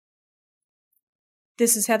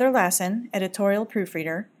This is Heather Lassen, editorial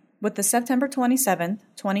proofreader, with the September 27,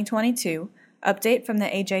 2022 update from the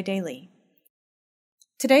AJ Daily.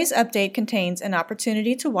 Today's update contains an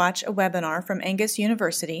opportunity to watch a webinar from Angus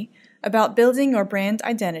University about building your brand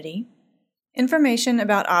identity, information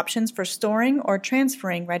about options for storing or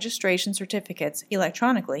transferring registration certificates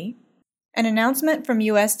electronically, an announcement from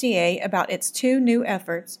USDA about its 2 new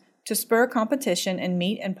efforts to spur competition in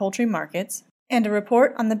meat and poultry markets, and a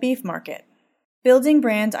report on the beef market. Building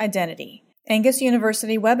Brand Identity, Angus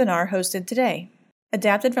University webinar hosted today,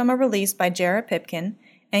 adapted from a release by Jarrah Pipkin,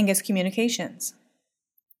 Angus Communications.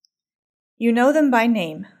 You know them by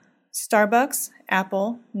name: Starbucks,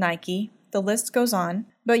 Apple, Nike, the list goes on,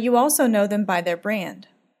 but you also know them by their brand.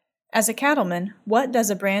 As a cattleman, what does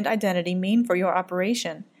a brand identity mean for your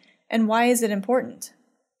operation, and why is it important?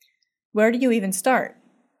 Where do you even start?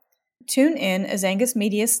 Tune in as Angus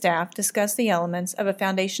Media staff discuss the elements of a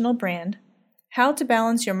foundational brand, how to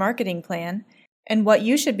balance your marketing plan, and what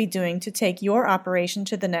you should be doing to take your operation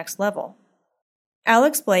to the next level.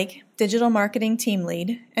 Alex Blake, Digital Marketing Team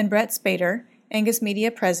Lead, and Brett Spader, Angus Media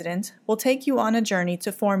President, will take you on a journey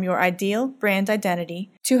to form your ideal brand identity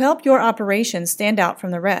to help your operation stand out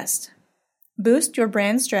from the rest. Boost your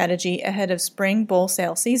brand strategy ahead of spring bull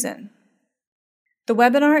sale season. The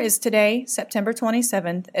webinar is today, September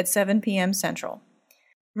 27th at 7 p.m. Central.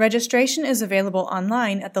 Registration is available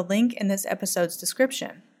online at the link in this episode's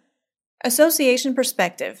description. Association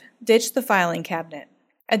Perspective: Ditch the Filing Cabinet,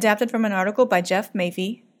 adapted from an article by Jeff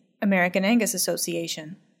Maffei, American Angus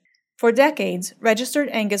Association. For decades, registered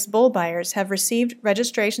Angus bull buyers have received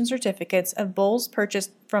registration certificates of bulls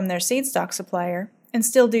purchased from their seed stock supplier and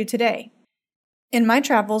still do today. In my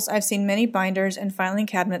travels, I've seen many binders and filing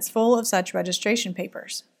cabinets full of such registration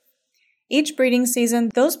papers. Each breeding season,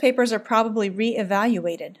 those papers are probably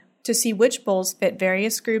re-evaluated to see which bulls fit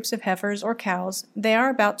various groups of heifers or cows they are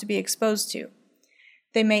about to be exposed to.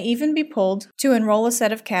 They may even be pulled to enroll a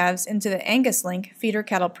set of calves into the AngusLink feeder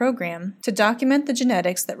cattle program to document the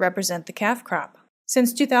genetics that represent the calf crop.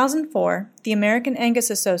 Since 2004, the American Angus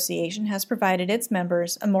Association has provided its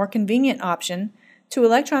members a more convenient option to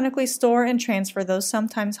electronically store and transfer those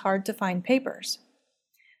sometimes hard-to-find papers.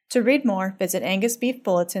 To read more, visit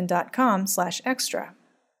angusbeefbulletin.com/extra.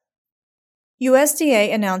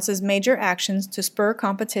 USDA announces major actions to spur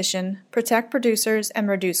competition, protect producers, and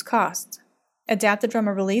reduce costs, adapted from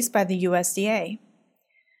a release by the USDA.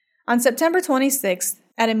 On September 26th,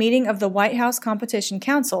 at a meeting of the White House Competition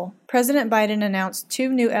Council, President Biden announced 2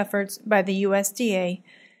 new efforts by the USDA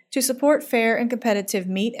to support fair and competitive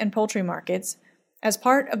meat and poultry markets as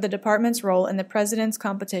part of the department's role in the President's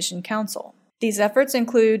Competition Council. These efforts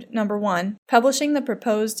include, number 1, publishing the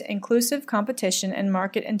proposed Inclusive Competition and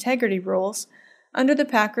Market Integrity Rules under the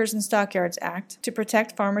Packers and Stockyards Act to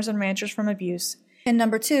protect farmers and ranchers from abuse, and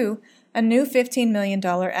number 2, a new $15 million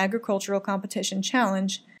agricultural competition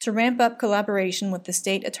challenge to ramp up collaboration with the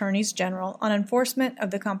state attorneys general on enforcement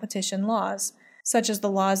of the competition laws, such as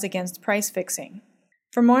the laws against price fixing.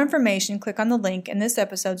 For more information, click on the link in this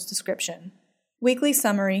episode's description. Weekly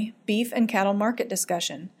Summary: Beef and Cattle Market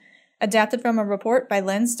Discussion, adapted from a report by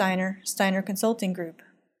Len Steiner, Steiner Consulting Group.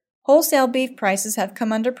 Wholesale beef prices have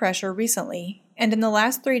come under pressure recently, and in the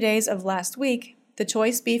last 3 days of last week, the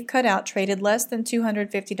choice beef cutout traded less than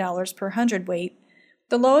 $250 per hundredweight,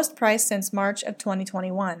 the lowest price since March of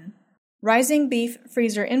 2021. Rising beef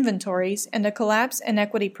freezer inventories and a collapse in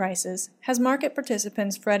equity prices has market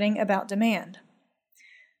participants fretting about demand.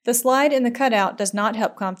 The slide in the cutout does not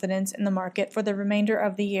help confidence in the market for the remainder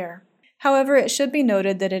of the year. However, it should be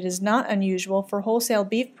noted that it is not unusual for wholesale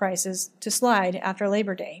beef prices to slide after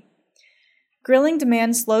Labor Day. Grilling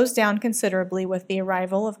demand slows down considerably with the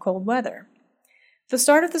arrival of cold weather. The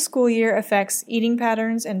start of the school year affects eating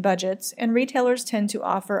patterns and budgets, and retailers tend to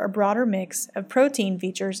offer a broader mix of protein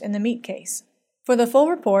features in the meat case. For the full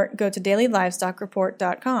report, go to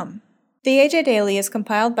dailylivestock.report.com. The AJ Daily is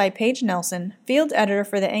compiled by Paige Nelson, field editor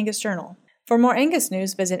for the Angus Journal. For more Angus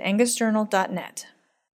news, visit angusjournal.net.